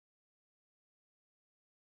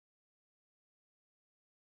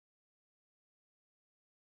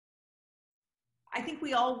I think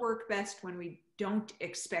we all work best when we don't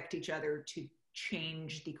expect each other to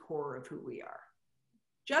change the core of who we are.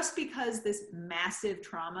 Just because this massive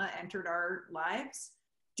trauma entered our lives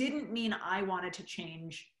didn't mean I wanted to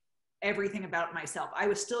change everything about myself. I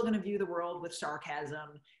was still going to view the world with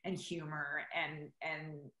sarcasm and humor and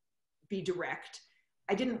be direct.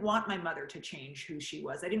 I didn't want my mother to change who she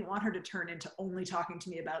was. I didn't want her to turn into only talking to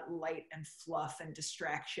me about light and fluff and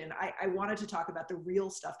distraction. I wanted to talk about the real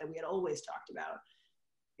stuff that we had always talked about.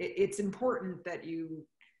 It's important that you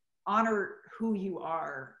honor who you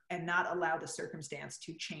are and not allow the circumstance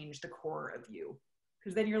to change the core of you,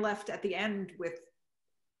 because then you're left at the end with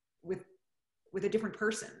a different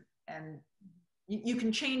person. And you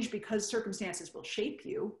can change because circumstances will shape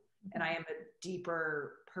you. And I am a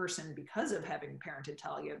deeper person because of having parented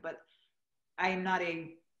Talia, but I'm not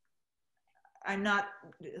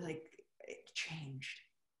like changed,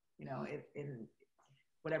 you know, in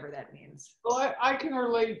whatever that means. Well, I can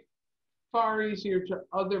relate far easier to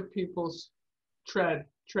other people's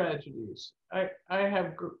tragedies. I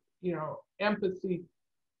have, you know, empathy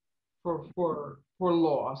for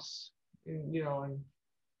loss, and, you know, and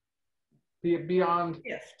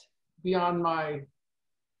beyond my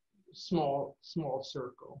small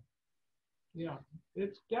circle. Yeah,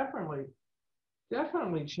 it's definitely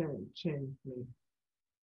changed me.